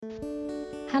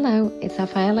Hello, it's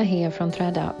Rafaela here from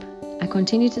ThreadUp. I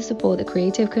continue to support the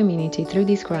creative community through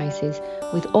this crisis,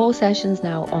 with all sessions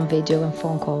now on video and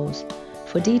phone calls.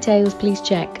 For details, please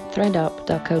check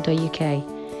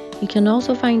threadup.co.uk. You can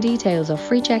also find details of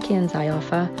free check-ins I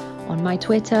offer on my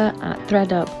Twitter at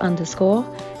threadup_,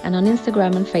 and on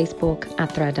Instagram and Facebook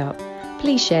at threadup.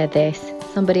 Please share this.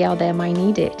 Somebody out there might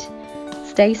need it.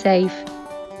 Stay safe,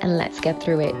 and let's get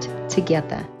through it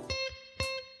together.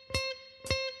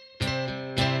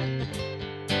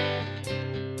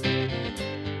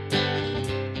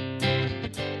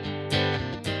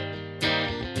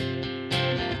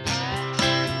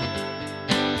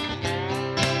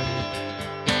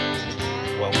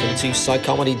 Welcome to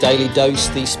Psychomedy Daily Dose,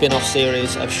 the spin-off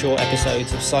series of short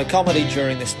episodes of Psychomedy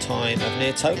during this time of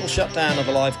near total shutdown of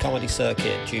the live comedy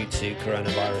circuit due to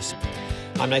coronavirus.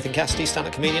 I'm Nathan Cassidy,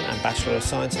 stand-up comedian and Bachelor of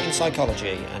Science in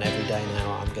Psychology, and every day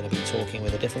now I'm going to be talking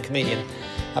with a different comedian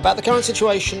about the current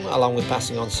situation, along with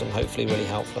passing on some hopefully really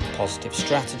helpful and positive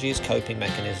strategies, coping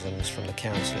mechanisms from the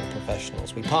counselling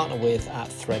professionals we partner with at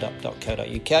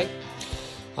threadup.co.uk.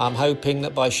 I'm hoping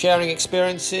that by sharing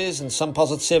experiences and some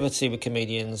positivity with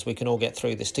comedians, we can all get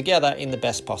through this together in the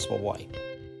best possible way.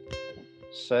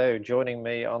 So, joining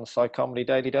me on Psychomedy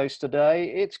Daily Dose today,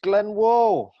 it's Glenn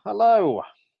Wall. Hello.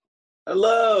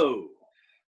 Hello.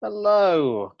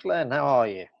 Hello. Glenn, how are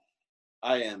you?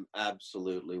 I am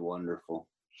absolutely wonderful.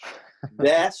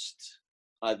 Best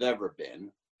I've ever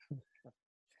been.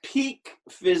 Peak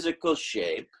physical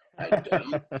shape. I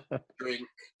don't drink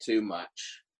too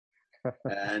much.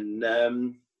 And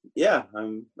I'm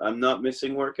not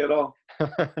missing work at all.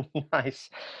 Nice.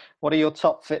 What are your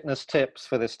top fitness tips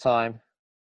for this time?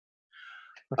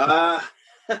 Well,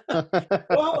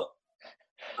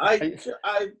 I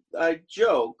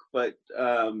joke, but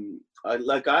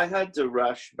I had to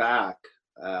rush back.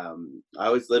 I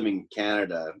was living in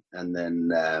Canada, and then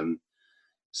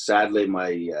sadly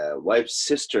my wife's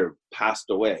sister passed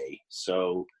away.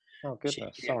 So oh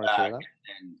goodness, sorry to hear that.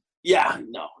 Yeah,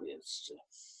 no, it's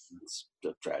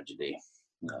a tragedy.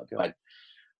 But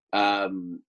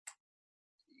and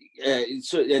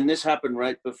this happened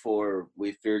right before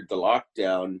we feared the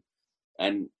lockdown,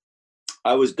 and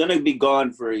I was going to be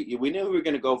gone we knew we were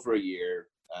going to go for a year,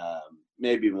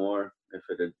 maybe more if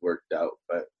it had worked out,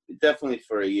 but definitely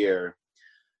for a year.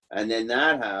 And then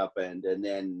that happened, and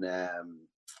then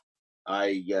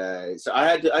I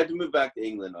had to move back to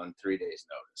England on 3 days'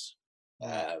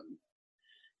 notice.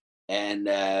 And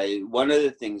one of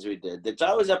the things we did that's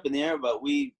always up in the air, but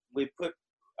we put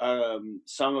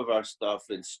some of our stuff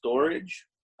in storage,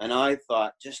 and I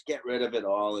thought just get rid of it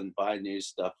all and buy new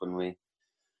stuff when we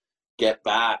get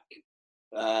back.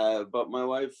 But my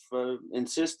wife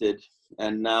insisted,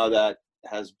 and now that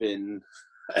has been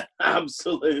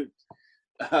absolute.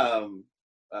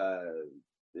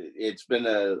 It's been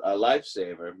a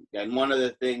lifesaver. And one of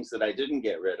the things that I didn't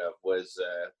get rid of was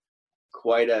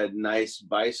quite a nice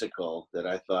bicycle that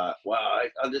I thought, wow,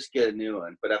 I'll just get a new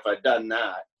one. But if I'd done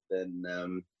that, then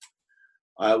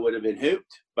I would have been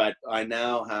hooped. But I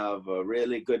now have a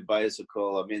really good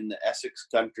bicycle. I'm in the Essex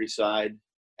countryside,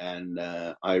 and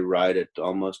I ride it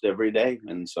almost every day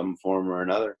in some form or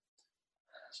another.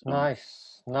 So.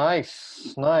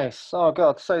 Nice. Oh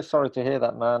God, so sorry to hear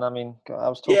that, man. I mean, I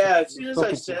was talking. Yeah, as soon as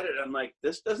I said it, I'm like,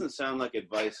 this doesn't sound like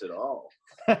advice at all.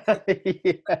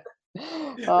 Yeah.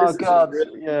 Oh this God, is a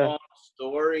really yeah. long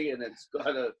story, and it's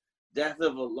got a death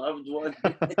of a loved one.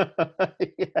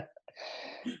 Yeah.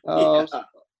 Oh,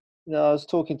 yeah. I was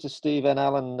talking to Steve and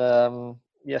Alan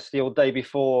yesterday or day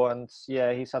before, and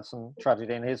yeah, he's had some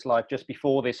tragedy in his life just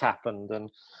before this happened.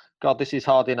 And God, this is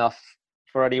hard enough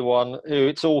for anyone who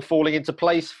it's all falling into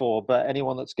place for, but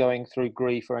anyone that's going through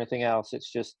grief or anything else, it's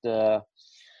just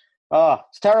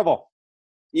it's terrible.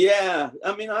 Yeah,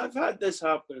 I mean, I've had this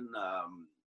happen.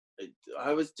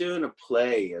 I was doing a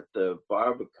play at the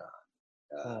Barbican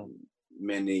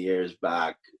many years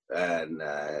back, and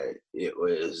it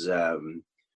was a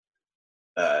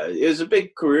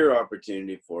big career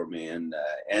opportunity for me. And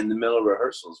in the middle of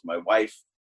rehearsals, my wife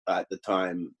at the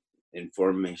time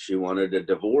informed me she wanted a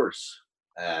divorce,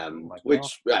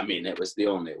 which, I mean, it was the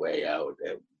only way out.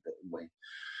 It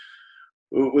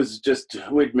was just,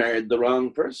 we'd married the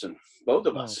wrong person, both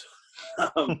of us.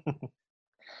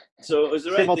 So it was the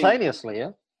right simultaneously,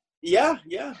 thing. Yeah,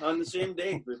 on the same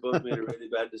day. We both made a really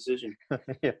bad decision.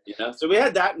 Yeah. You know, so we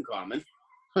had that in common.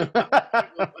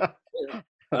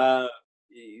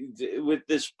 With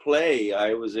this play,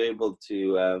 I was able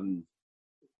to.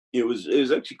 It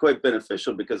was actually quite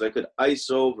beneficial because I could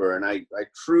ice over, and I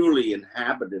truly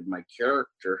inhabited my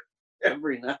character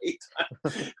every night.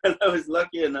 And I was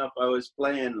lucky enough. I was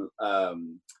playing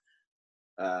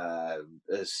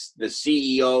the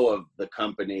CEO of the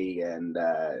company, and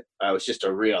I was just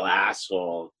a real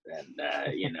asshole, and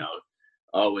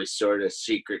always sort of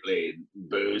secretly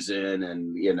boozing,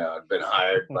 and I'd been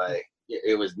hired by.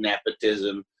 It was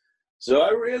nepotism. So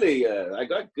I really, I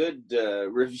got good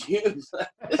reviews.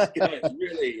 This guy's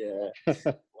really,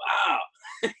 wow.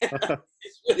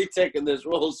 He's really taking this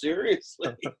role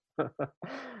seriously.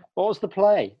 What was the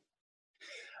play?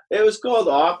 It was called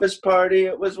Office Party.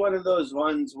 It was one of those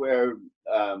ones where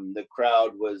the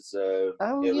crowd was,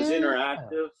 was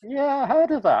interactive. Yeah, I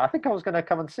heard of that. I think I was going to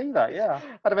come and see that, yeah.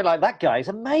 I'd have been like, that guy's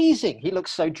amazing. He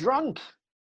looks so drunk.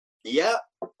 Yeah.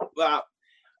 Well,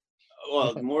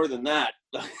 more than that.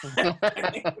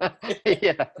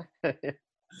 Yeah.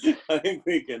 I think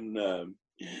we can,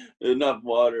 enough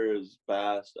water has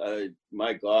passed.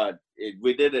 My God,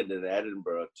 we did it in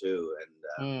Edinburgh too.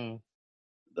 And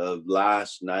the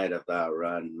last night of that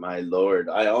run, my Lord,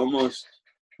 I almost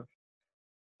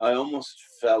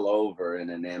fell over in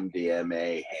an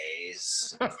MDMA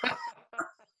haze.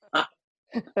 I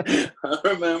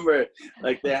remember,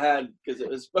 like, they had, because it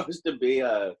was supposed to be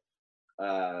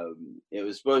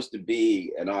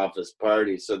an office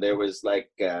party, so there was like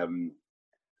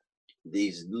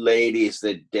these ladies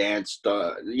that danced.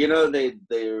 They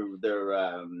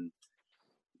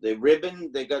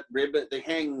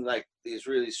hang like these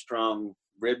really strong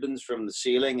ribbons from the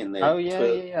ceiling, and they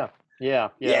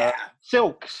yeah.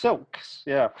 Silks,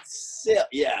 yeah.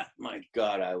 Yeah, my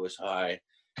God, I was high,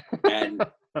 and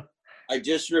I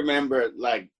just remember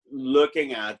like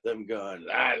looking at them going,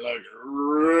 that looks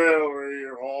really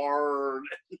hard.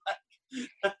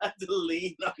 I had to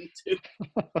lean onto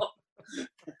them.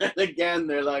 And again,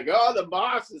 they're like, oh, the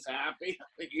boss is happy.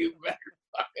 You better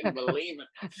fucking believe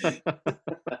it.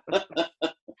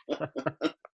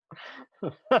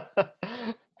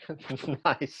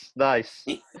 Nice.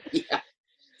 Yeah.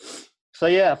 So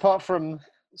yeah, apart from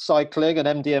cycling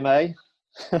and MDMA,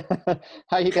 how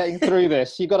are you getting through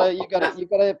this? You got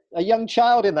a young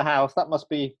child in the house. That must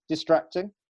be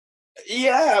distracting.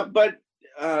 Yeah, but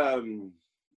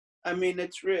I mean,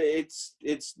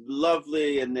 it's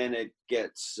lovely, and then it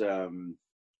gets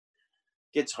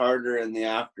harder in the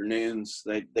afternoons.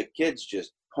 Like, the kid's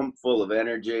just pumped full of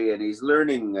energy, and he's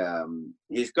learning.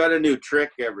 He's got a new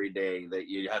trick every day that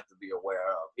you have to be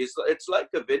aware of. It's like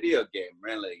a video game,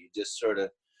 really. You just sort of,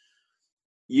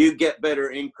 you get better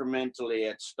incrementally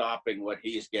at stopping what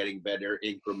he's getting better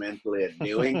incrementally at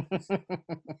doing.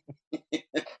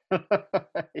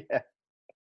 Yeah.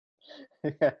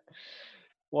 Yeah.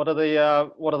 What are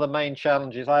the main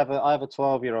challenges? I have a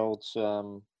 12-year-old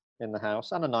in the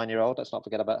house, and a 9-year-old. Let's not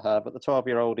forget about her. But the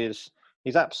 12-year-old is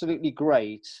absolutely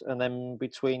great. And then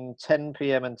between 10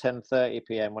 p.m. and 10:30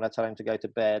 p.m., when I tell him to go to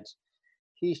bed,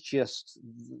 he's just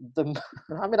I mean,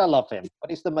 I love him, but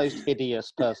he's the most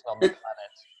hideous person on the planet.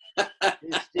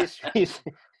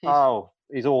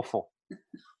 He's awful.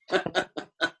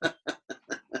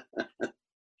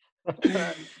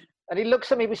 And he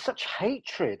looks at me with such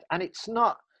hatred, and it's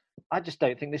not. I just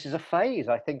don't think this is a phase.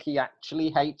 I think he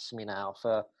actually hates me now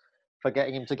for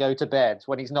getting him to go to bed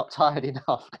when he's not tired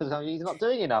enough, because he's not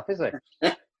doing enough, is he?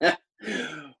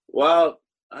 Well,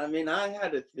 I mean, I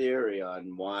had a theory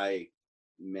on why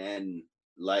men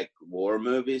like war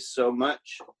movies so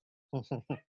much.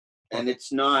 And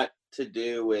it's not to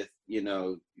do with,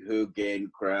 who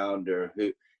gained crown or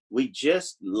who. We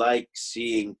just like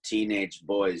seeing teenage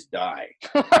boys die.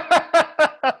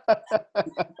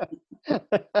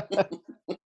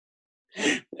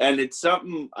 And it's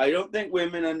something I don't think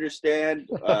women understand.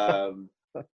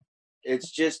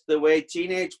 It's just the way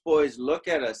teenage boys look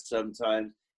at us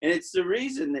sometimes. And it's the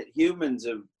reason that humans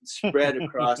have spread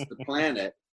across the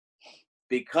planet,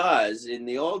 because in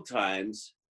the old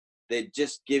times, they'd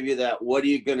just give you that, what are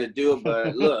you going to do about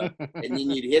it look? And then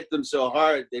you'd hit them so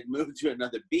hard, they'd move to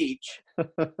another beach.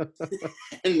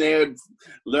 And they would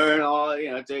learn all,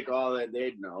 take all that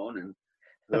they'd known, and,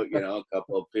 a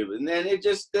couple of people. And then it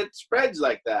spreads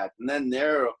like that. And then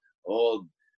they're old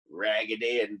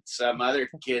Raggedy and some other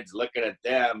kids looking at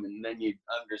them. And then you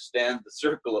understand the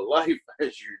circle of life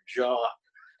as your jaw.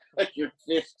 Like your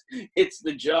fist hits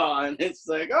the jaw, and it's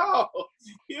like, oh,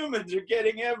 humans are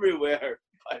getting everywhere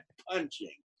by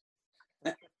punching.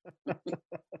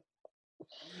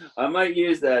 I might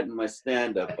use that in my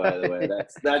stand-up, by the way.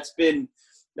 That's been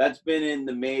in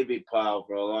the maybe pile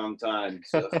for a long time.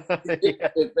 So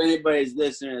if anybody's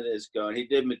listening to this going, he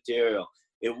did material.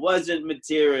 It wasn't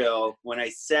material when I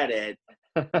said it,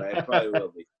 but it probably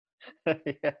will be.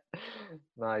 Yeah.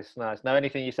 Nice. Now,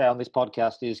 anything you say on this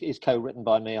podcast is co-written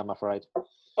by me, I'm afraid.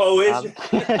 Oh, is it?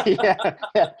 Yeah.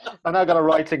 I've now got a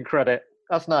writing credit.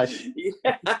 That's nice.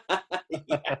 Yeah.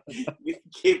 Yeah. You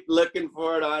keep looking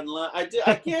for it online.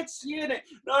 I can't see it.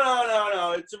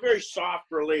 No. It's a very soft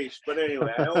release. But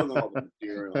anyway, I own all the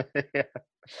material.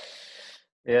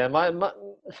 Yeah,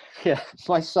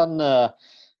 my son,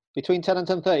 between 10 and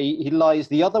 10:30, he lies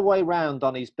the other way round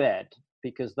on his bed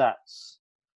because that's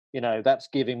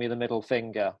giving me the middle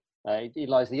finger. He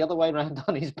lies the other way round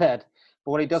on his bed.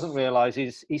 But what he doesn't realise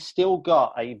is he's still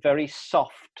got a very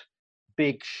soft,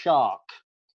 big shark.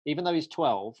 Even though he's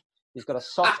 12, he's got a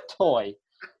soft toy.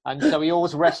 And so he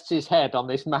always rests his head on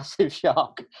this massive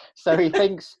shark. So he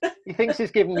thinks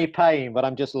he's giving me pain, but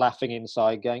I'm just laughing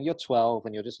inside going, you're 12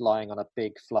 and you're just lying on a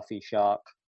big fluffy shark.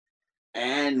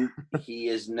 And he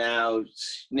is now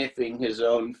sniffing his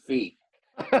own feet.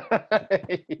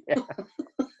 Yeah.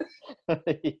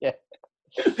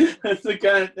 That's the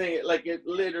kind of thing, like, it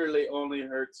literally only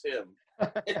hurts him.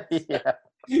 Yeah.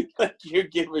 Like, you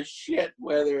give a shit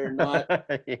whether or not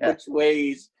Yeah. which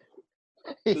ways.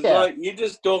 Yeah. Like, you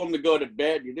just told him to go to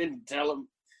bed. You didn't tell him,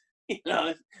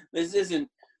 this isn't,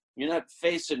 you're not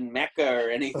facing Mecca or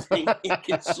anything. You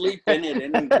can sleep in it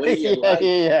any way you like.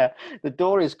 Yeah. The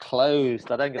door is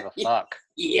closed. I don't give a fuck.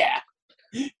 Yeah.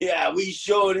 Yeah, we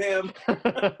showed him.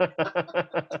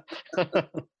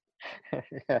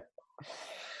 Yeah.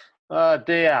 Oh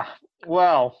dear.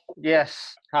 Well,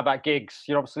 yes. How about gigs?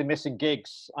 You're obviously missing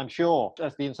gigs, I'm sure,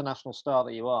 as the international star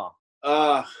that you are.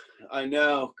 I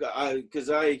know, because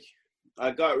I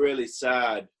got really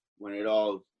sad when it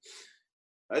all.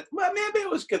 Well, maybe it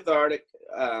was cathartic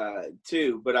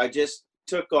too, but I just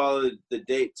took all the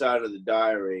dates out of the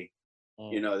diary.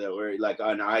 That were like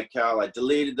on iCal. I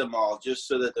deleted them all just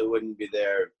so that they wouldn't be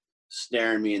there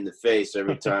staring me in the face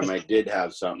every time I did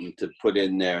have something to put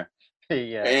in there.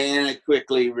 Yeah. And I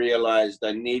quickly realized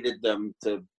I needed them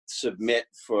to submit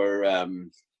for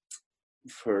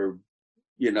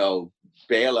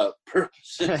bailout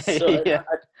purposes. So Yeah.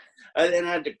 I then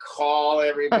had to call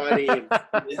everybody. And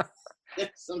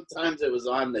sometimes it was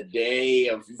on the day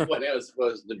of what it was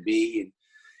supposed to be.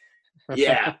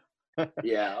 Yeah.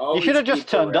 Yeah. You should have just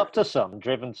turned up to some,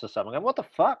 driven to some, and what the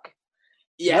fuck?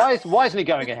 Yeah. Why isn't he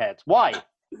going ahead? Why?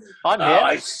 I'm here.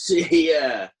 I see.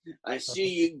 Yeah. I see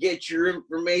you get your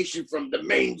information from the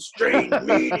mainstream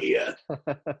media.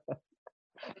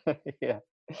 Yeah.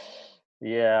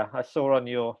 Yeah. I saw on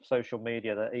your social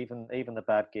media that even the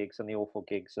bad gigs and the awful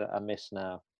gigs are missed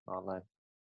now, aren't they?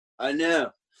 I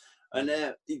know.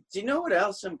 Do you know what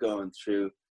else I'm going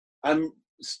through? I'm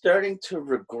starting to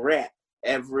regret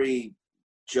every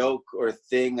joke or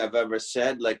thing I've ever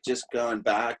said, like just going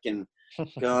back and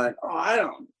going, oh, I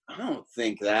don't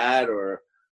think that, or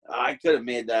I could have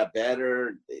made that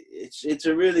better. It's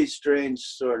a really strange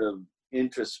sort of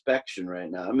introspection right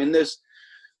now. I mean, this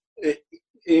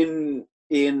in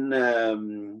the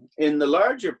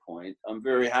larger point, I'm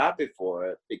very happy for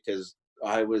it because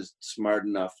I was smart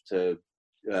enough to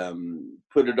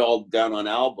put it all down on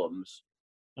albums.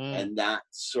 And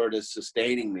that's sort of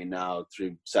sustaining me now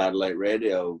through satellite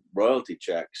radio royalty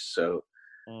checks. So,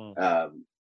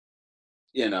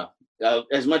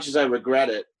 as much as I regret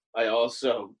it, I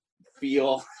also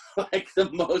feel like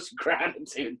the most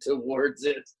gratitude towards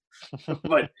it.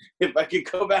 But if I could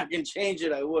go back and change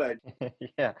it, I would.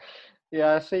 Yeah.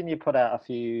 I've seen you put out a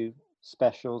few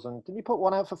specials, and did you put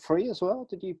one out for free as well?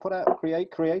 Did you put out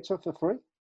Creator for free?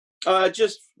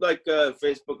 Just like a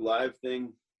Facebook Live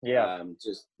thing. Yeah.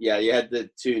 You had to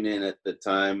tune in at the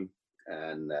time,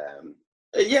 and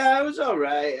it was all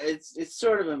right. It's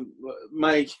sort of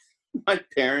my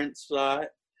parents saw it,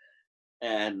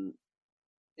 and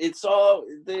it's all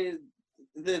the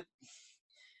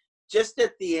just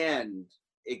at the end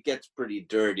it gets pretty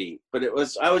dirty. But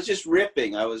I was just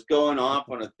ripping. I was going off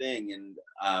on a thing,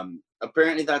 and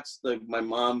apparently that's my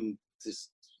mom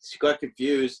she got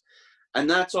confused, and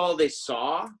that's all they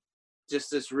saw.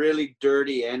 Just this really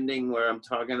dirty ending where I'm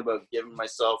talking about giving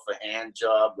myself a hand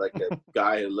job like a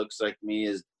guy who looks like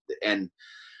me and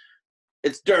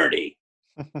it's dirty.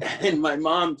 And my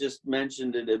mom just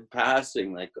mentioned it in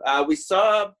passing, like, we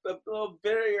saw a little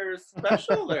bit of your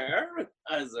special there.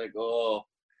 I was like, oh,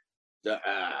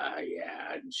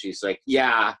 yeah. And she's like,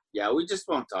 yeah, we just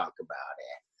won't talk about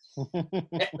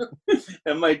it.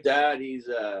 And my dad, he's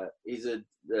a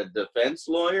defense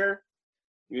lawyer.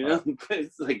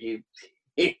 It's like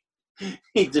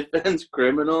he defends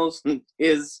criminals, and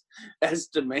his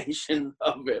estimation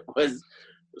of it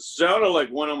sounded like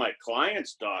one of my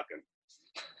clients talking.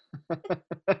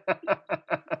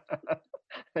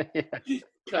 Yeah.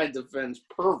 Guy defends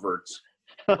perverts.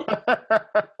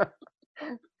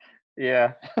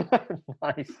 Yeah.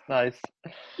 Nice.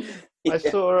 I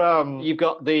saw you've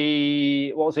got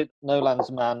the, what was it, No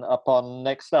Land's Man up on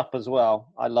Next Up as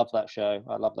well. I love that show.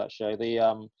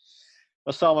 The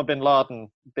Osama bin Laden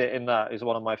bit in that is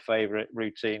one of my favorite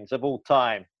routines of all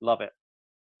time. Love it.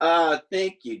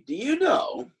 Thank you. Do you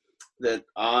know that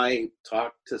I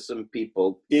talked to some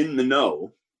people in the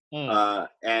know,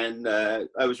 and I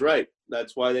was right.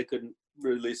 That's why they couldn't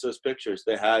release those pictures.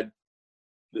 They had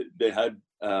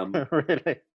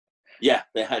Really? Yeah,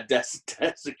 they had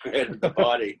desecrated the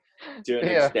body to an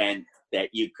extent that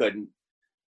you couldn't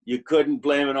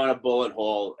blame it on a bullet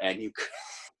hole, and you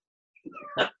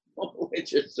could,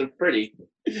 which is a pretty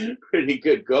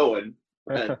good going.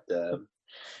 But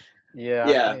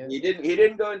he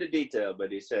didn't go into detail,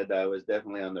 but he said I was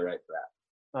definitely on the right track.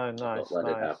 Oh, nice. What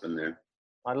it happened there.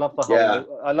 I love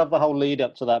the whole lead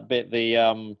up to that bit.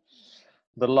 The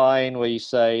line where you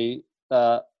say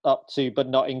up to but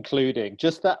not including.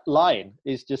 Just that line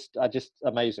is just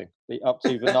amazing. The up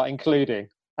to but not including.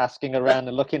 Asking around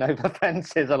and looking over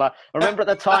fences. I remember at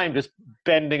the time just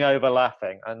bending over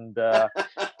laughing, and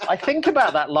I think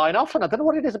about that line often. I don't know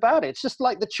what it is about it. It's just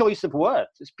like the choice of words.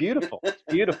 It's beautiful.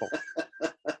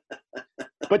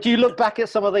 But do you look back at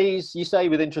some of these, you say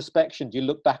with introspection, do you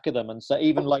look back at them and say,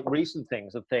 even like recent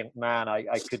things, and think, man, I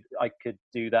could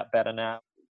do that better now?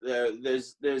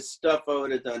 There's stuff I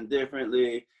would have done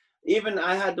differently. Even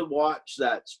I had to watch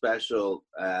that special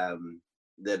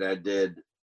that I did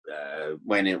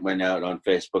when it went out on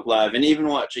Facebook Live, and even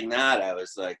watching that, I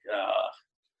was like, oh,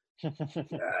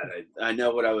 God, I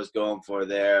know what I was going for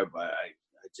there, but I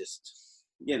just,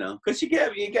 because you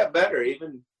get better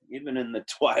even in the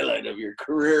twilight of your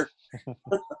career,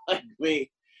 like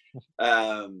me.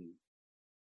 And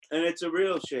it's a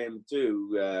real shame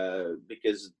too,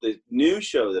 because the new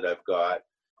show that I've got,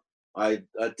 I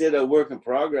did a work in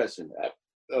progress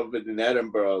over in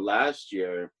Edinburgh last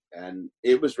year, and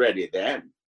it was ready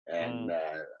then. And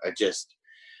I just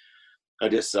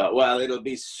thought, well, it'll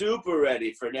be super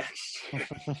ready for next year.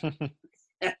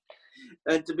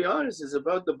 And to be honest, it's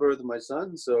about the birth of my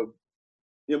son, so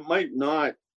it might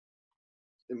not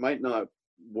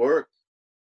work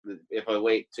if I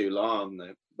wait too long.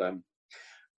 But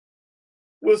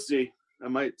we'll see. I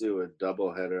might do a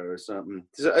double header or something.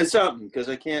 Because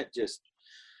I can't just.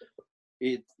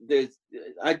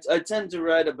 I tend to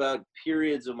write about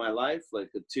periods of my life,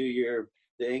 like a 2-year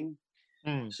thing.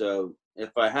 So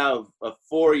if I have a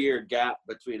 4-year gap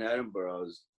between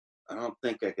Edinburghs, I don't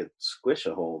think I could squish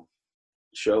a whole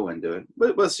show into it.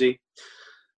 But we'll see.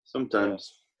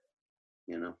 Sometimes,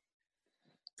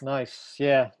 Nice.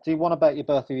 Yeah. Do one about your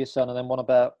birth of your son, and then one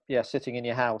about sitting in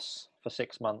your house for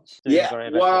 6 months.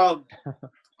 Well,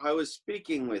 I was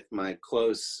speaking with my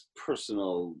close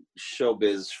personal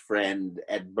showbiz friend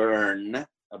Ed Byrne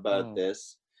about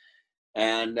this,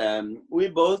 and we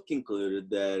both concluded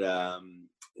that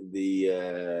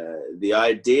the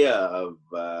idea of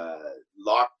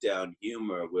lockdown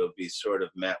humor will be sort of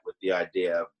met with the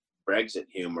idea of Brexit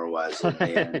humor was in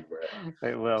the end.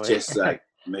 It will. Just like,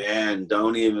 man,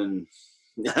 don't even,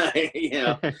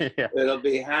 it'll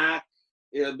be hack.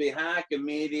 It'll be hack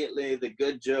immediately. The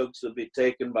good jokes will be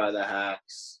taken by the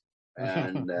hacks,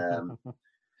 and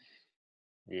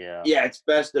it's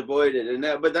best avoided. And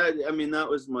that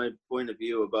was my point of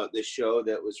view about this show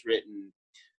that was written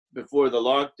before the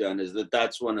lockdown. Is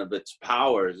that's one of its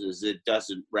powers, is it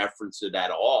doesn't reference it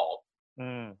at all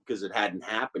because it hadn't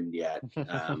happened yet.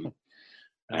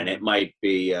 And it might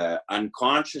be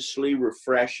unconsciously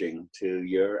refreshing to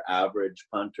your average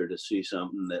punter to see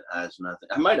something that has nothing.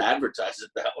 I might advertise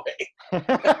it that way.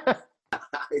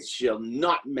 I shall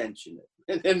not mention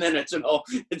it, and then it's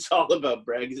all about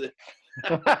Brexit.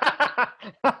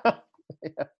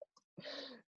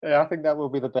 I think that will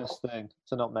be the best thing,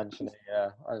 to not mention it. Yeah,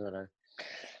 I don't know.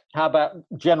 How about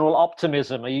general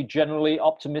optimism? Are you generally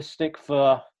optimistic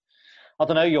for, I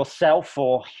don't know, yourself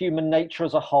or human nature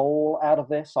as a whole out of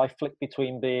this? I flick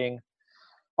between being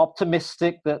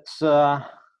optimistic that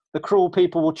the cruel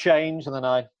people will change, and then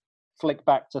I flick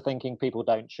back to thinking people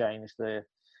don't change. The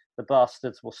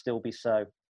bastards will still be so.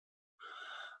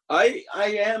 I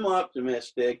am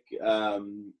optimistic,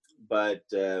 but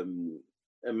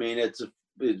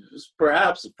it's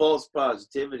perhaps a false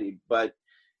positivity, but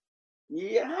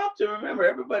you have to remember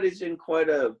everybody's in quite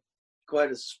a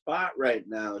spot right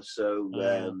now, so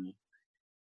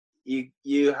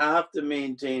you have to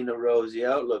maintain a rosy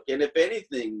outlook. And if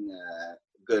anything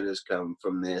good has come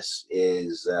from this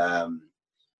is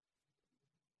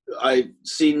I've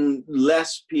seen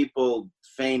less people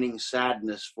feigning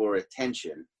sadness for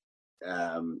attention,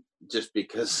 just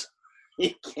because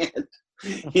you can't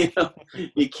You know,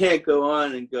 you can't go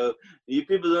on and go, you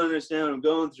people don't understand what I'm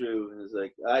going through. And it's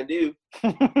like, I do.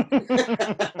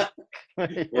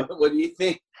 What do you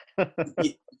think?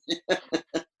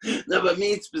 No, but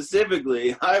me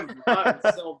specifically, I've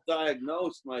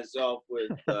self-diagnosed myself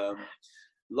with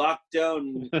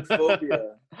lockdown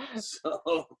phobia,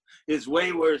 so it's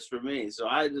way worse for me. So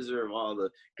I deserve all the.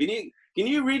 Can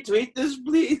you retweet this,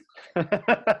 please?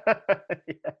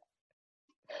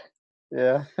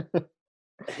 Yeah.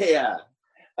 Yeah.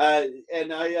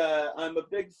 And I'm a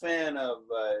big fan of.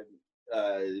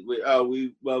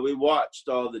 We watched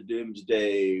all the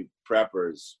Doomsday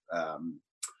Preppers.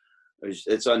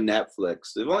 It's on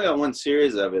Netflix. They've only got one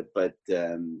series of it, but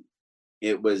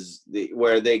it was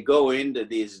where they go into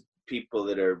these people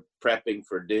that are prepping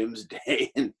for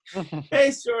Doomsday, and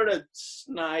they sort of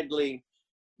snidely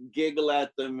giggle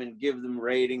at them and give them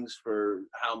ratings for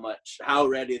how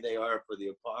ready they are for the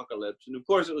apocalypse. And of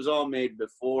course, it was all made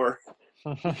before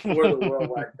the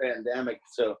worldwide pandemic.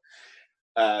 So.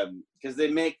 Because they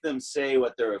make them say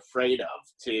what they're afraid of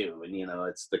too, and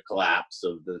it's the collapse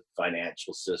of the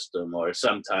financial system, or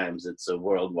sometimes it's a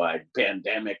worldwide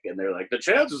pandemic, and they're like, the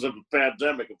chances of a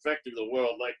pandemic affecting the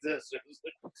world like this is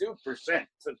like 2%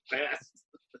 at best.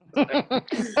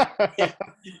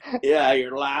 Yeah,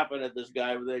 you're laughing at this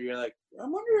guy, but then you're like, I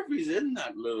wonder if he's in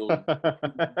that little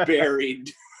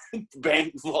buried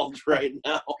bank vault right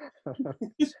now.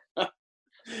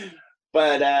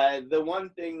 But the one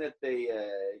thing that they,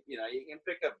 you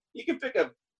can pick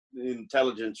up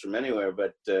intelligence from anywhere.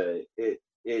 But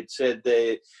it said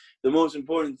the most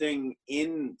important thing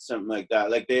in something like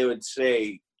that, like they would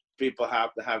say, people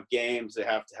have to have games, they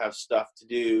have to have stuff to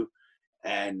do,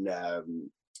 and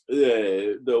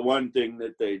the one thing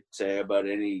that they say about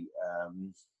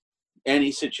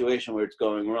any situation where it's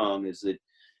going wrong is that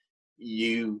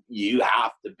you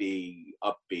have to be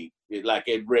upbeat. Like,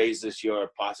 it raises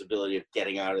your possibility of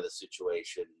getting out of the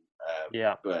situation.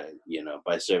 But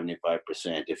by 75%,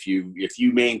 if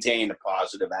you maintain a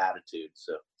positive attitude.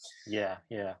 So yeah.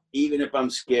 Even if I'm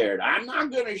scared, I'm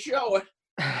not going to show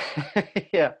it.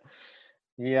 Yeah.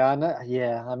 I know.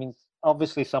 Yeah. I mean,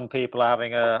 obviously, some people are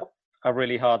having a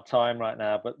really hard time right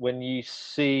now. But when you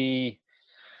see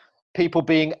people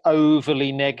being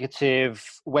overly negative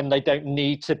when they don't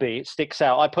need to be, it sticks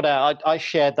out. I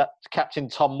shared that Captain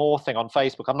Tom Moore thing on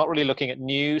Facebook. I'm not really looking at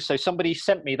news, so somebody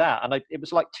sent me that, and it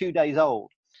was like 2 days old,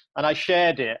 and I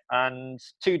shared it, and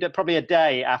probably a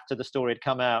day after the story had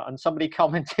come out, and somebody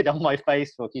commented on my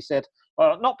Facebook. He said,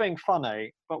 well, not being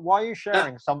funny, but why are you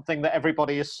sharing something that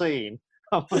everybody has seen?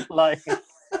 I'm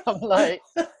like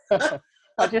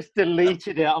I just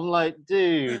deleted it. I'm like,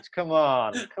 dude, come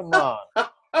on.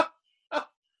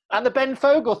 And the Ben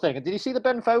Fogle thing. Did you see the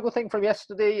Ben Fogle thing from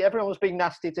yesterday? Everyone was being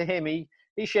nasty to him. He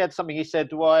shared something. He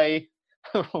said, "Why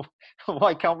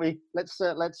can't we? Let's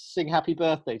sing Happy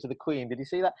Birthday to the Queen." Did you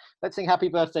see that? Let's sing Happy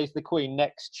Birthday to the Queen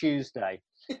next Tuesday.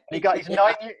 And he got his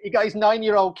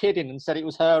 9-year-old kid in and said it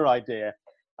was her idea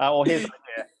or his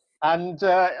idea, and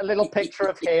a little picture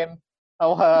of him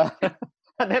or her,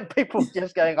 and then people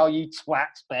just going, "Oh, you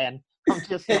twats, Ben." I'm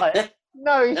just like,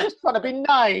 no, he's just trying to be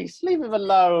nice. Leave him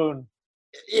alone.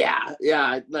 Yeah.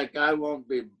 Like, I won't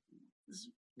be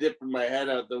dipping my head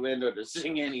out the window to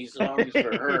sing any songs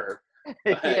for her.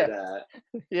 But,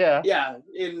 yeah.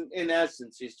 In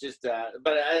essence, he's just.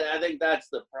 But I think that's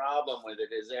the problem with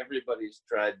it, is everybody's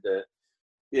tried to.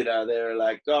 They're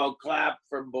like, "Oh, clap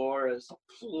for Boris,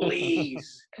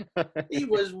 please." He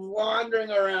was wandering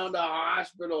around a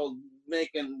hospital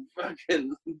making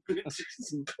fucking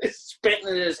spitting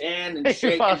in his hand and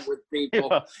shaking with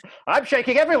people. I'm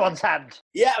shaking everyone's hand.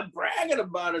 Yeah, bragging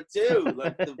about it too.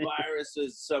 Like the virus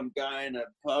is some guy in a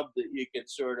pub that you can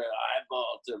sort of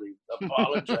eyeball till he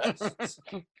apologizes.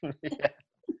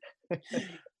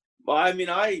 Well, I mean,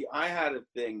 I had a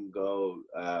thing go.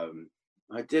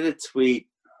 I did a tweet.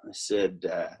 I said,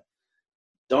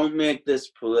 "Don't make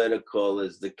this political.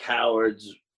 Is the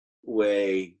coward's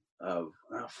way of."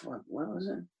 Oh, fuck, what was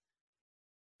it?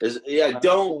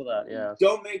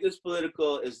 Don't make this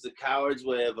political. Is the coward's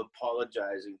way of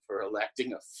apologizing for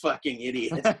electing a fucking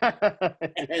idiot.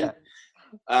 And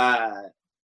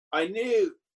I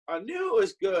knew it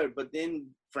was good, but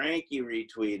then Frankie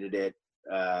retweeted it,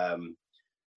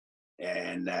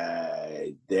 and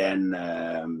then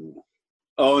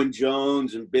Owen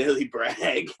Jones and Billy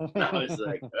Bragg. And I was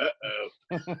like,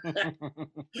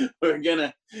 I'm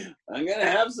gonna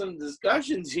have some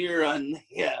discussions here on the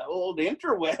old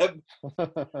interweb.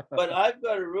 But I've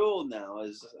got a rule now,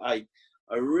 is I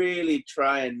really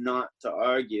try and not to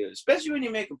argue, especially when you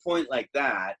make a point like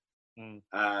that.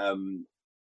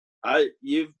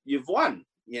 You've won.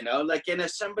 you know, like, and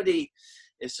if somebody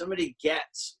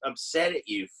gets upset at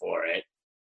you for it,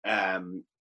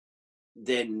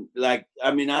 then, like,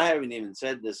 I mean, I haven't even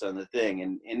said this on the thing,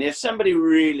 and if somebody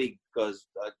really goes,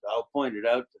 I'll point it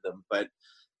out to them, but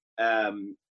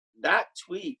that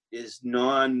tweet is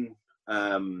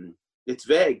it's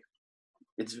vague.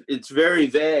 It's very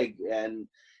vague, and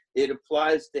it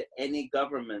applies to any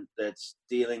government that's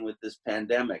dealing with this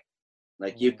pandemic.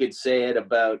 Like, you could say it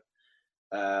about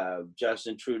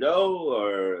Justin Trudeau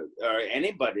or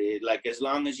anybody, like, as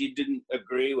long as you didn't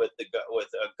agree with a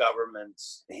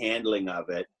government's handling of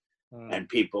it, and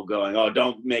people going, oh,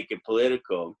 don't make it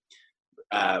political.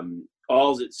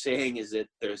 All it's saying is that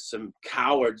there's some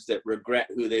cowards that regret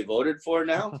who they voted for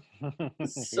now.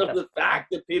 So the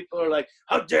fact that people are like,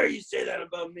 how dare you say that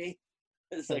about me?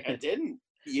 It's like, I didn't.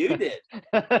 You did.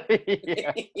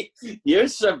 Your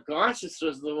subconscious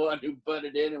was the one who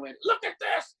butted in and went, look at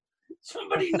this.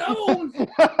 Somebody knows.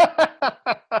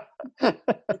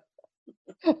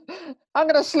 I'm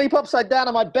going to sleep upside down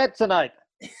on my bed tonight.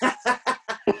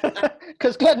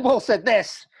 Because Glenn Wool said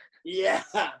this. Yeah.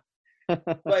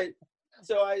 But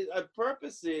so I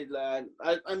purposely,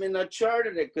 I mean, I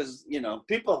charted it because, you know,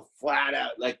 people flat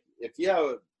out, like, if you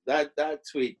have that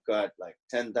tweet got like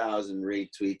 10,000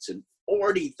 retweets and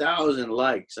 40,000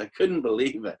 likes. I couldn't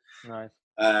believe it. Nice.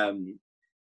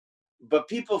 But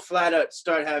people flat out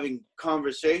start having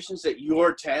conversations that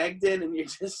you're tagged in, and you're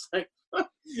just like, I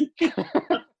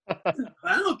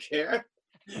don't care.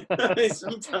 I mean,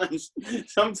 sometimes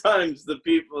the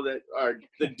people that are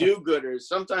the do-gooders,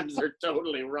 sometimes they're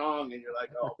totally wrong, and you're like,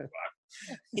 oh,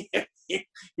 fuck.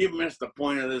 You missed the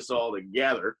point of this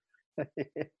altogether.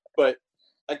 But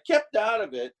I kept out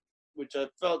of it, which I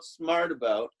felt smart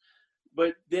about.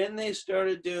 But then they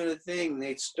started doing a thing.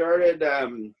 They started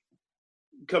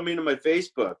coming to my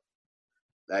Facebook,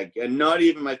 like, and not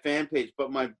even my fan page,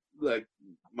 but my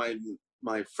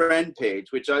friend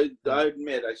page, which I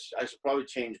admit I should probably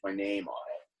change my name on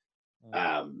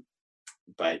it.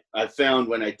 But I found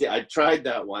when I tried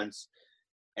that once,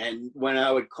 and when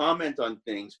I would comment on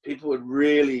things, people would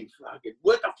really fucking,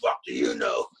 what the fuck do you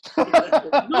know?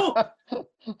 No,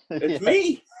 it's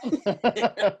me.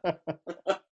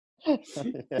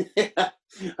 Yeah,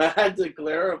 I had to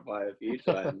clarify a few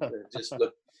times. Just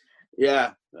look,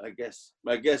 yeah. I guess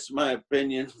my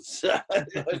opinions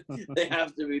they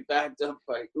have to be backed up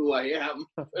by who I am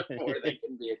before they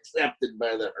can be accepted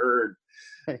by the herd.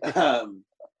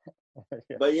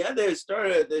 But yeah, they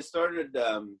started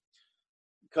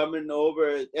coming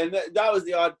over, and that was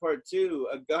the odd part too.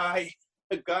 A guy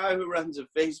who runs a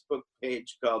Facebook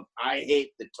page called I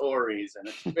Hate the Tories, and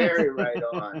it's very right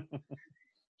on.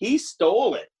 He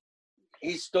stole it,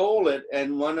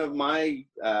 and one of my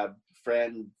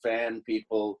fan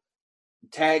people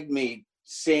tagged me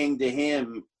saying to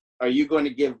him, are you going to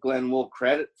give Glenn Wool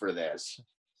credit for this?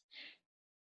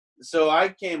 So I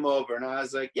came over and I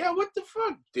was like, yeah, what the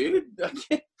fuck, dude?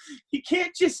 You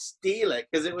can't just steal it,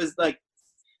 because it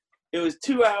was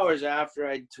 2 hours after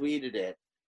I tweeted it.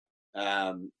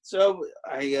 So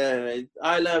I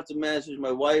left a message,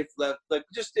 my wife left, like,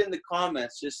 just in the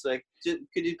comments, just like,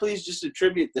 could you please just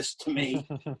attribute this to me?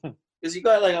 Because he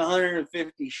got like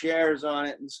 150 shares on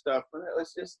it and stuff, and it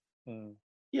was just,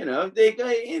 you know, they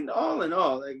got in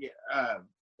all, like,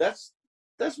 that's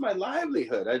my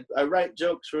livelihood. I write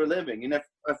jokes for a living, and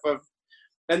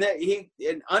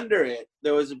and under it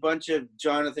there was a bunch of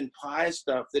Jonathan Pye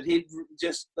stuff that he'd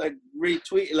just like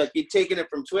retweet, like he'd taken it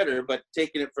from Twitter but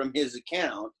taken it from his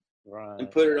account, right, and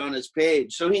put it on his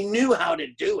page, so he knew how to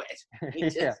do it. He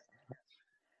just,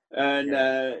 and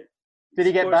did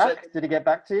he get back? Did he get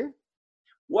back to you?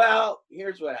 Well,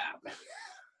 here's what happened.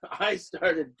 I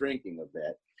started drinking a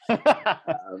bit,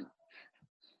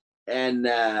 and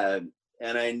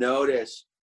I noticed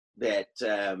that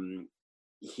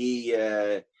he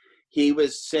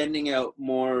was sending out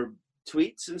more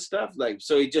tweets and stuff, like,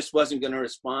 so he just wasn't going to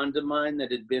respond to mine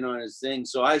that had been on his thing.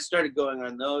 So I started going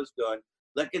on those, going,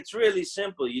 like, it's really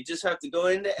simple. You just have to go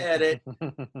into edit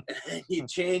and you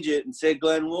change it and say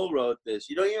Glenn Wool wrote this.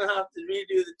 You don't even have to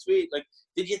redo the tweet. Like,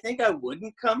 did you think I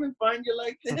wouldn't come and find you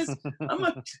like this? I'm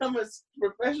a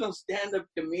professional stand-up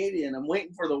comedian. I'm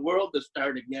waiting for the world to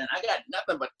start again. I got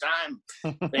nothing but time,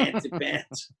 fancy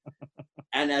pants.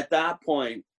 And at that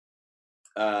point,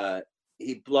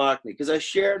 he blocked me, because I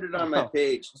shared it on my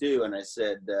page too, and I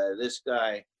said, this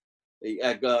guy,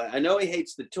 I know he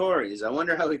hates the Tories. I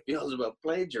wonder how he feels about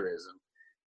plagiarism.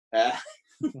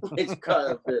 It's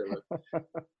kind of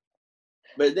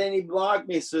But then he blocked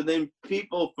me, so then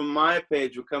people from my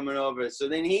page were coming over. So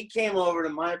then he came over to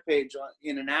my page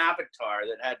in an avatar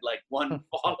that had like 1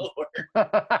 follower.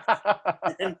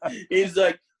 And he's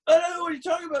like, I don't know what you're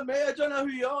talking about, man. I don't know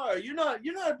who you are. You're not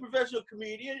a professional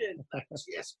comedian. And like,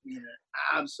 just being an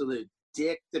absolute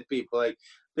dick to people. Like,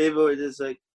 people were just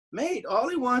like, mate, all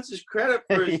he wants is credit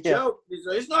for his joke. He's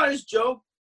like, it's not his joke.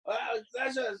 I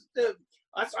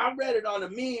read it on a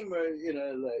meme, or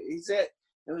like he said.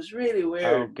 It was really weird.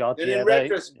 Oh God! And in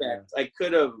retrospect, I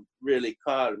could have really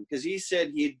caught him, because he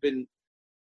said he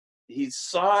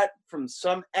saw it from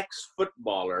some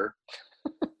ex-footballer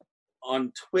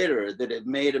on Twitter that had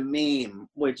made a meme.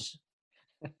 Which,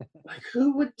 like,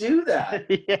 who would do that?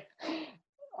 Yeah.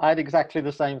 I had exactly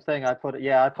the same thing. I put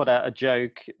out a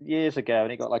joke years ago,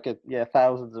 and it got like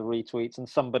thousands of retweets. And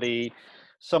somebody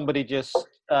just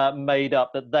made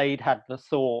up that they'd had the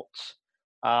thought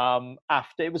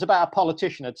after it was about a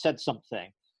politician had said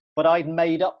something, but I'd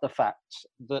made up the fact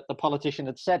that the politician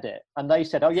had said it, and they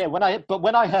said, "Oh yeah, when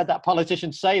I heard that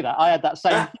politician say that, I had that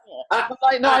same thought." I'm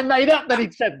like, no, I made up that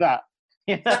he'd said that.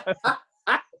 You know?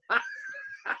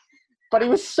 But he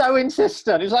was so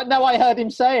insistent. He was like, "No, I heard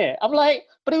him say it." I'm like,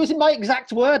 "But it was in my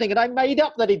exact wording, and I made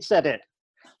up that he'd said it."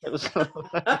 It was,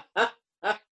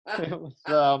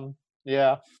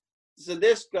 yeah. So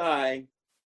this guy,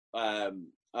 I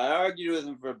argued with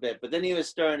him for a bit, but then he was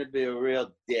starting to be a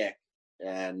real dick,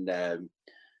 and I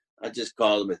just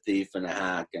called him a thief and a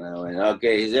hack, and I went,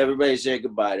 okay, everybody say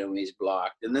goodbye to him, he's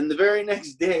blocked. And then the very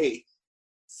next day,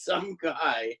 some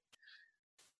guy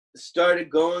started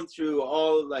going through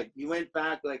he went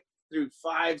back through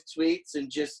 5 tweets and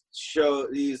just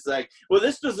he's like, well,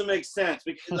 this doesn't make sense,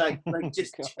 because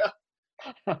just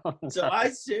so I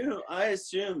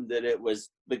assumed that it was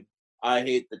the I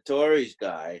Hate the Tories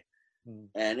guy.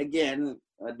 And again,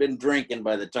 I'd been drinking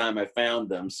by the time I found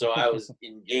them, so I was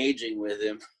engaging with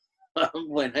him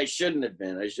when I shouldn't have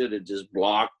been. I should have just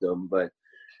blocked him. But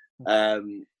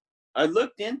I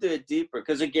looked into it deeper,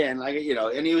 because again,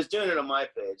 and he was doing it on my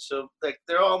page, so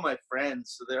they're all my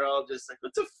friends, so they're all just like,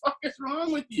 "What the fuck is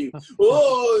wrong with you?"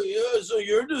 "Oh yeah, so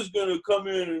you're just gonna come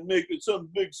in and make it some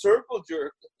big circle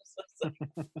jerk."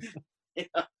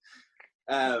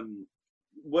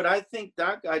 What I think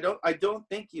that guy, I don't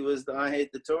think he was the I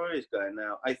Hate the Tories guy.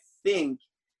 Now I think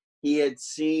he had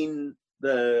seen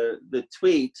the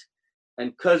tweet,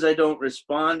 and because I don't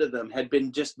respond to them, had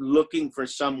been just looking for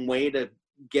some way to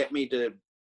get me to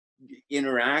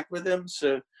interact with him.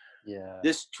 So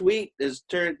this tweet is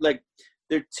turned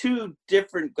they're 2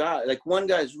 different guys. Like, one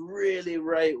guy's really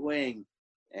right wing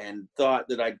and thought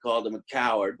that I'd called him a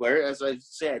coward, whereas I've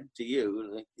said to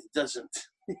you, it doesn't.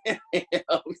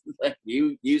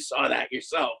 You saw that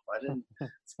yourself. I didn't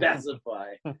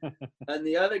specify. And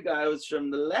the other guy was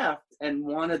from the left and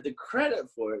wanted the credit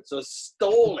for it, so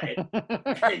stole it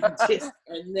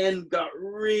and then got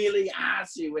really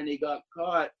assy when he got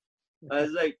caught. I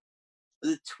was like,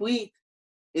 the tweet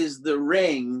is The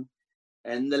Ring,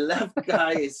 and the left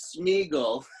guy is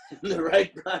Smeagol, and the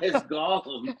right guy is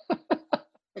Gollum.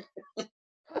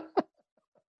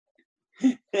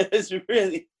 It's a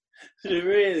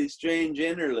really strange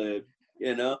interlude,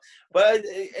 but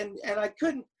I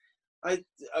couldn't,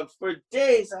 for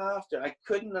days after, I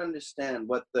couldn't understand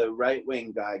what the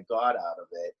right-wing guy got out of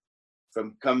it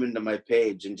from coming to my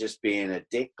page and just being a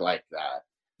dick like that.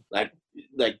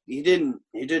 Like he didn't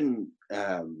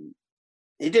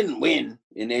win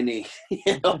in any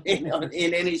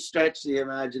in any stretch of the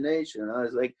imagination. I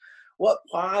was like, what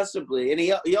possibly? And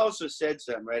he also said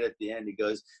something right at the end. He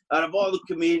goes, out of all the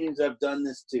comedians I've done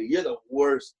this to, you're the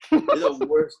worst. You're the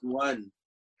worst one.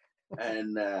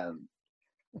 And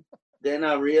then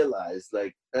I realized,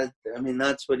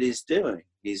 that's what he's doing.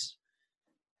 He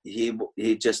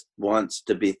just wants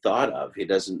to be thought of. He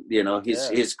doesn't,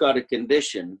 he's got a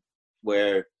condition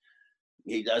where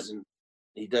he doesn't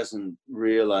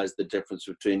realize the difference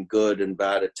between good and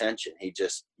bad attention. He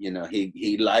just,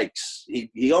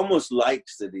 he almost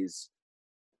likes that he's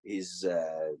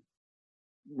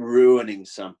ruining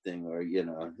something, or,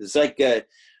 it's like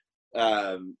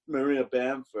Maria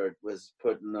Bamford was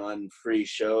putting on free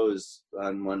shows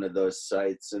on one of those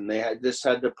sites, and they had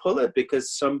to pull it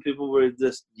because some people were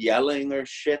just yelling or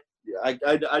shit. I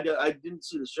didn't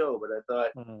see the show, but I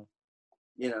thought,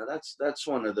 that's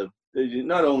one of the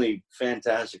not only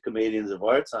fantastic comedians of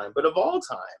our time, but of all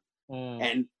time.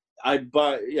 And I'm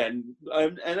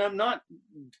not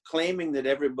claiming that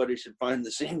everybody should find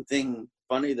the same thing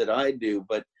funny that I do,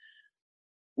 but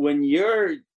when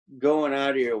you're going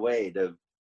out of your way to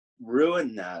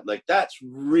ruin that, that's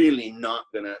really not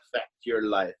going to affect your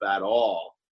life at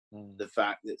all. the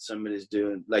fact that somebody's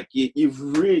doing, like, you've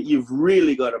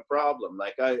really got a problem.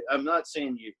 Like, I'm not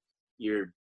saying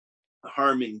you're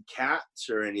harming cats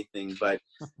or anything, but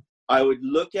I would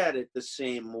look at it the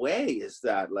same way. Is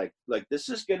that like this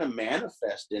is going to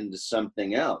manifest into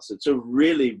something else? It's a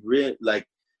really like,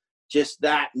 just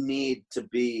that need to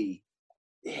be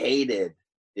hated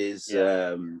is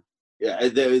the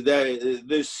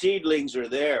seedlings are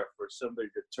there for somebody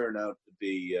to turn out to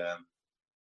be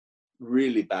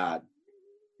really bad.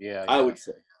 I would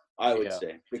say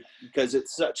because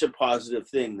it's such a positive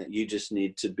thing that you just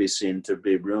need to be seen to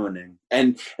be ruining,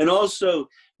 and also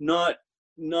not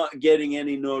getting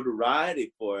any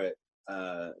notoriety for it,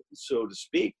 so to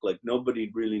speak. Like, nobody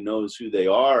really knows who they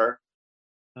are,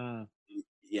 you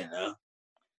know.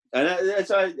 And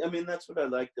that's what I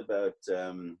liked about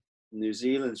New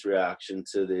Zealand's reaction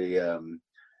to the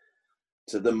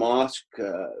mosque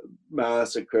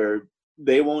massacre.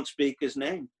 They won't speak his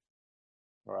name.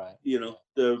 Right. You know,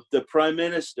 the prime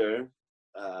minister,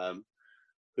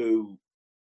 who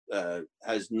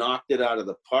has knocked it out of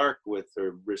the park with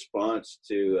her response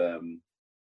to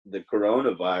the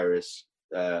coronavirus.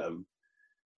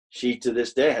 She to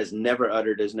this day has never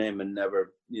uttered his name, and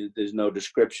never. There's no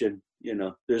description. You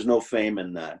know, there's no fame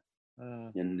in that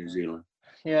in New Zealand.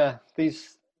 Yeah,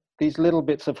 these little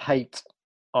bits of hate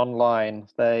online,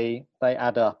 they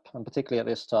add up, and particularly at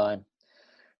this time.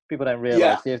 People don't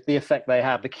realise the effect they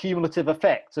have, the cumulative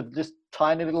effect of just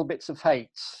tiny little bits of hate.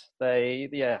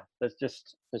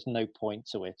 There's no point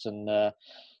to it, and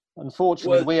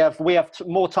unfortunately, we have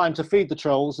more time to feed the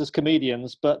trolls as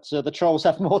comedians, but the trolls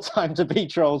have more time to be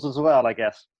trolls as well, I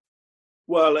guess.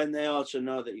 Well, and they also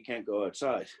know that you can't go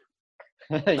outside.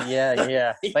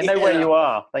 yeah. They know where you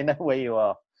are. They know where you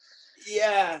are.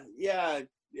 Yeah,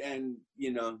 and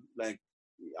like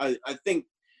I think.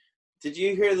 Did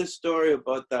you hear the story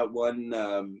about that one?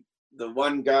 The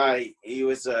one guy, he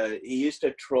used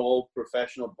to troll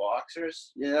professional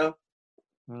boxers. You know.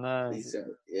 No. He said,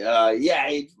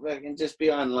 he'd fucking just be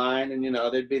online, and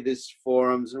there'd be these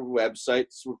forums or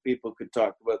websites where people could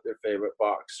talk about their favorite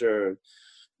boxer.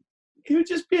 He would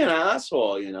just be an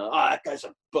asshole, that guy's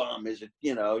a bum, is it?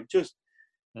 Just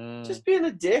being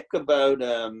a dick about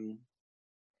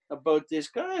these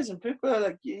guys, and people are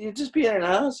like, you're just being an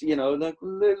ass, like,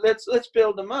 let's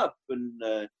build him up,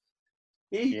 and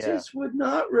he just would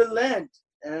not relent,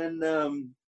 and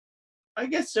I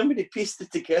guess somebody pieced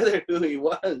it together who he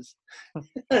was,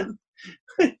 because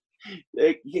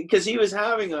he was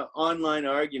having an online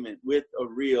argument with a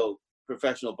real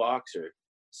professional boxer,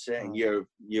 saying you're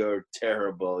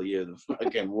terrible, you're the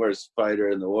fucking worst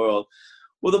fighter in the world.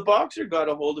 Well, the boxer got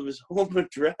a hold of his home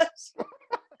address.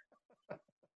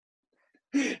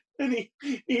 And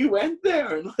he went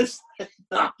there and was like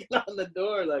knocking on the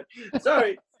door, like,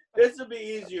 sorry, this will be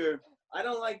easier. I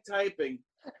don't like typing.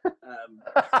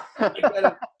 I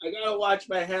gotta watch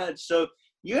my hands. So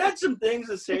you had some things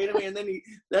to say to me, and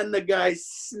then the guy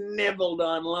snivelled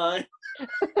online.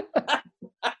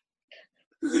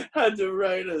 Had to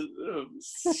write a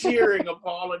searing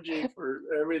apology for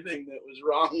everything that was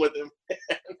wrong with him.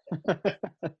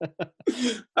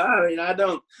 I mean,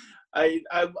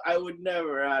 I would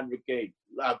never advocate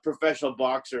a professional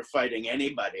boxer fighting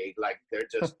anybody. Like, they're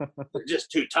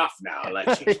just too tough now.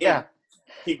 Like,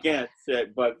 he can't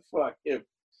sit. But fuck him.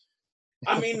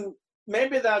 I mean,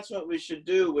 maybe that's what we should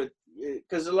do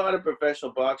because a lot of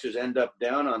professional boxers end up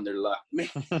down on their luck. Maybe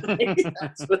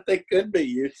that's what they could be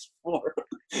used for.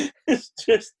 It's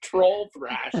just troll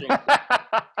thrashing.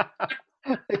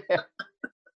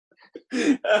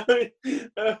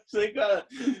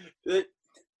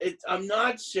 I'm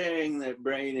not saying that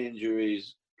brain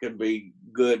injuries can be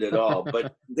good at all,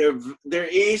 but they're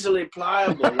easily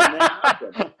pliable when they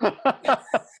happen.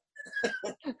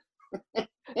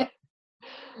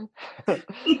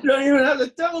 You don't even have to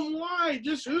tell them why,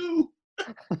 just who.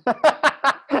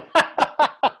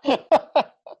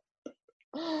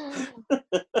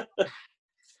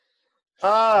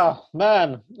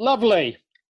 Man, lovely.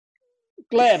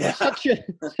 Glenn, such a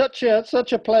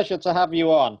pleasure to have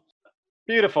you on.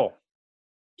 Beautiful.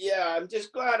 Yeah, I'm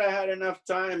just glad I had enough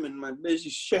time in my busy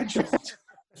schedule to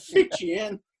fit you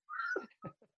in.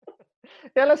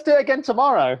 Yeah, let's do it again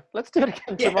tomorrow. Let's do it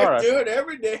again tomorrow. Do it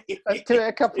every day. Let's do it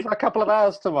a couple of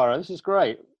hours tomorrow. This is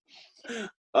great.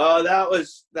 Oh, that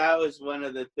was one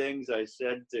of the things I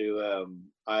said to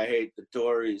I Hate the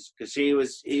Tories, because he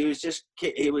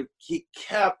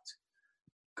kept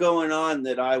going on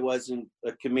that I wasn't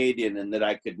a comedian and that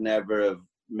I could never have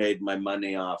made my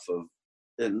money off of.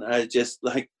 And I just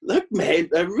like, look,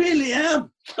 mate, I really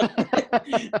am.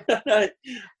 I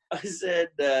said,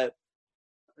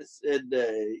 I said,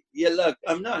 yeah, look,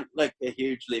 I'm not like a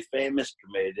hugely famous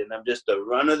comedian. I'm just a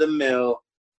run-of-the-mill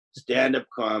stand-up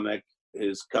comic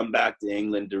who's come back to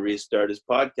England to restart his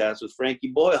podcast with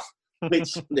Frankie Boyle.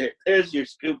 Which there's your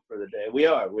scoop for the day.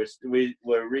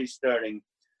 We're restarting.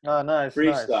 Oh, nice,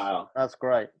 freestyle. Nice. That's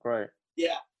great.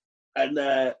 Yeah, and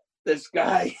this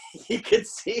guy, you could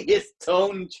see his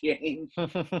tone change,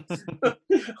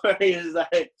 where he was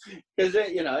like, because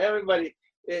everybody,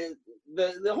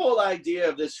 the whole idea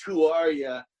of this "Who are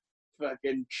you?"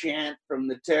 fucking chant from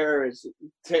the terraces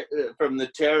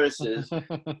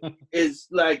is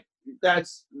like,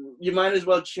 that's, you might as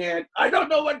well chant, I don't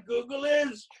know what Google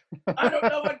is. I don't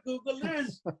know what Google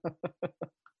is.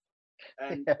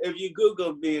 And if you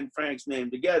Google me and Frank's name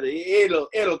together,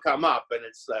 it'll come up, and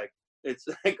it's like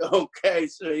okay.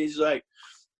 So he's like,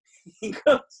 he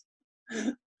goes,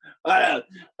 I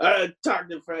don't talk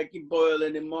to Frankie Boyle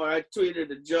anymore. I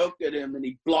tweeted a joke at him and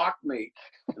he blocked me.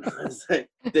 And I was like,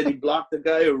 did he block the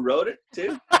guy who wrote it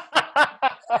too?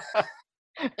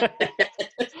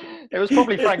 It was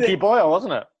probably Frankie Boyle,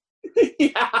 wasn't it?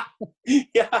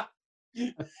 Yeah.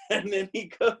 And then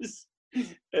he goes,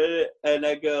 and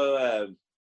I go,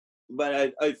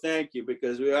 but I thank you,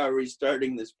 because we are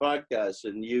restarting this podcast,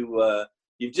 and you've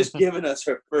just given us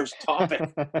our first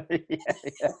topic.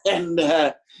 Yeah. And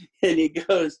he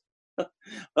goes,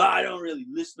 I don't really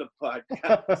listen to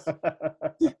podcasts.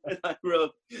 And I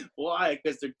wrote, why?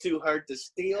 Because they're too hard to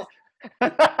steal.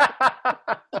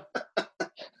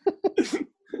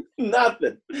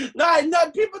 Nothing.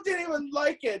 No, people didn't even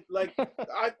like it. Like,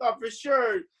 I thought for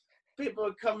sure people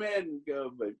would come in and go,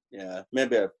 but yeah,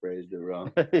 maybe I phrased it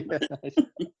wrong.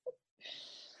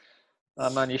 Oh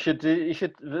man, you should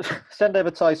send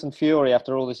over Tyson Fury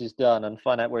after all this is done and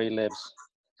find out where he lives.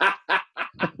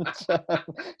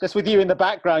 Just with you in the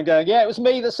background going, yeah, it was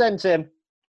me that sent him.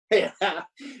 Yeah,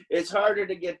 it's harder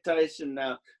to get Tyson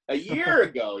now. A year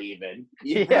ago, even.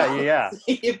 You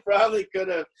probably could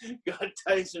have got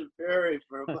Tyson Fury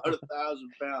for about £1,000,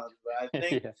 but I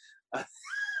think,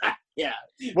 yeah,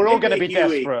 we're all going to be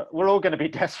desperate. We're all going to be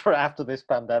desperate after this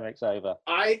pandemic's over.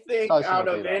 I think Tyson out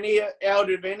of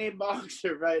any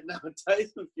boxer right now,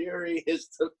 Tyson Fury,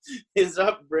 his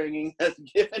upbringing has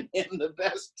given him the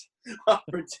best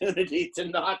opportunity to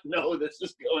not know this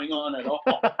is going on at all.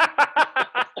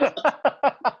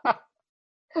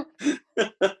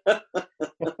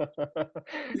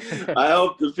 I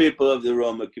hope the people of the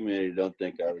Roma community don't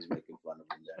think I was making fun of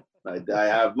them there. I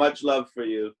have much love for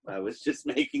you. I was just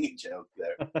making a joke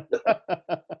there.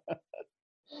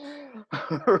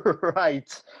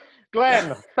 Right.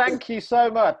 Glenn, thank you so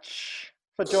much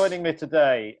for joining me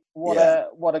today. What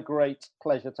a great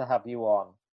pleasure to have you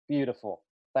on. Beautiful.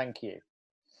 Thank you.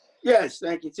 Yes,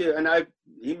 thank you too. And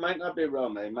he might not be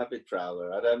Roma, he might be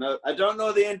Traveler. I don't know. I don't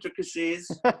know the intricacies,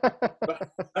 but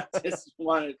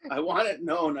I want it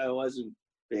known I wasn't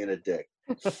being a dick.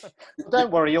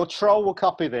 Don't worry, your troll will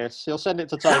copy this. He'll send it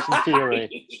to Tyson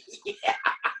Fury.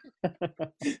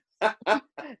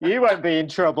 You won't be in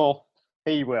trouble.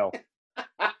 He will.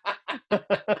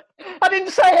 I didn't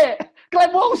say it.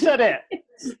 Glenn Wool said it.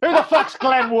 Who the fuck's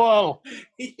Glenn Wool?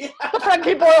 Yeah. The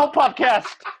Frankie Boyle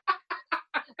podcast.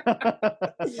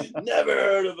 Never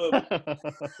heard of him.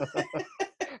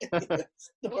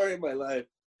 Story of my life.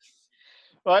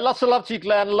 Right, lots of love to you,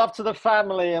 Glenn. Love to the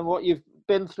family and what you've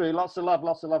been through. Lots of love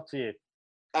to you.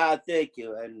 Thank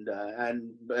you, and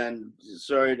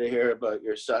sorry to hear about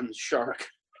your son's shark.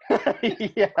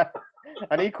 Yeah,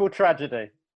 an equal tragedy.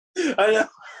 I know.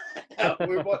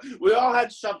 We all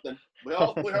had something. We're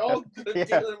all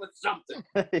dealing with something.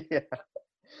 Yeah.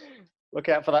 Look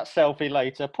out for that selfie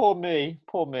later. Poor me.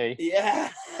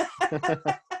 Yeah.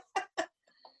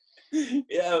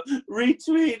 Yeah.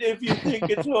 Retweet if you think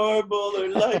it's horrible, or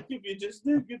like if you just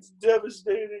think it's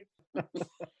devastating.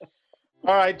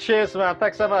 All right. Cheers, man.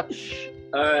 Thanks so much.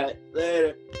 All right.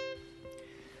 Later.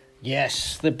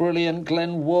 Yes, the brilliant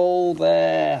Glenn Wool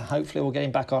there. Hopefully we'll get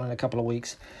him back on in a couple of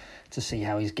weeks to see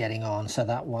how he's getting on. So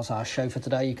that was our show for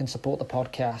today. You can support the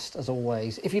podcast as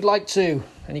always, if you'd like to,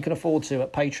 and you can afford to,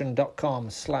 at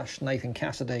patreon.com/Nathan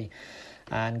Cassidy,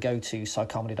 and go to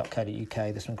psychomedy.co.uk.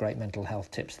 There's some great mental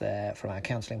health tips there from our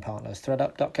counselling partners,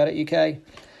 threadup.co.uk,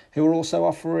 who are also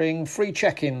offering free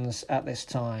check-ins at this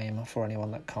time for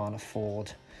anyone that can't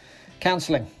afford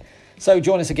counselling. So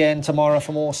join us again tomorrow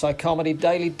for more Psychomedy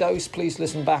Daily Dose. Please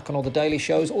listen back on all the daily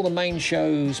shows, all the main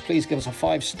shows. Please give us a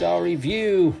 5-star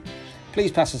review.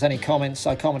 Please pass us any comments.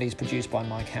 Psychomedy is produced by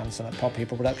Mike Hansen at Pod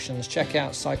People Productions. Check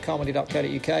out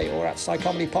psychomedy.co.uk or at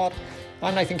psychomedypod.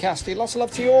 I'm Nathan Cassidy. Lots of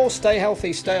love to you all. Stay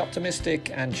healthy, stay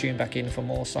optimistic, and tune back in for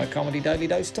more Psychomedy Daily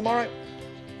Dose tomorrow.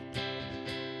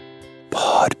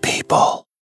 Pod ball.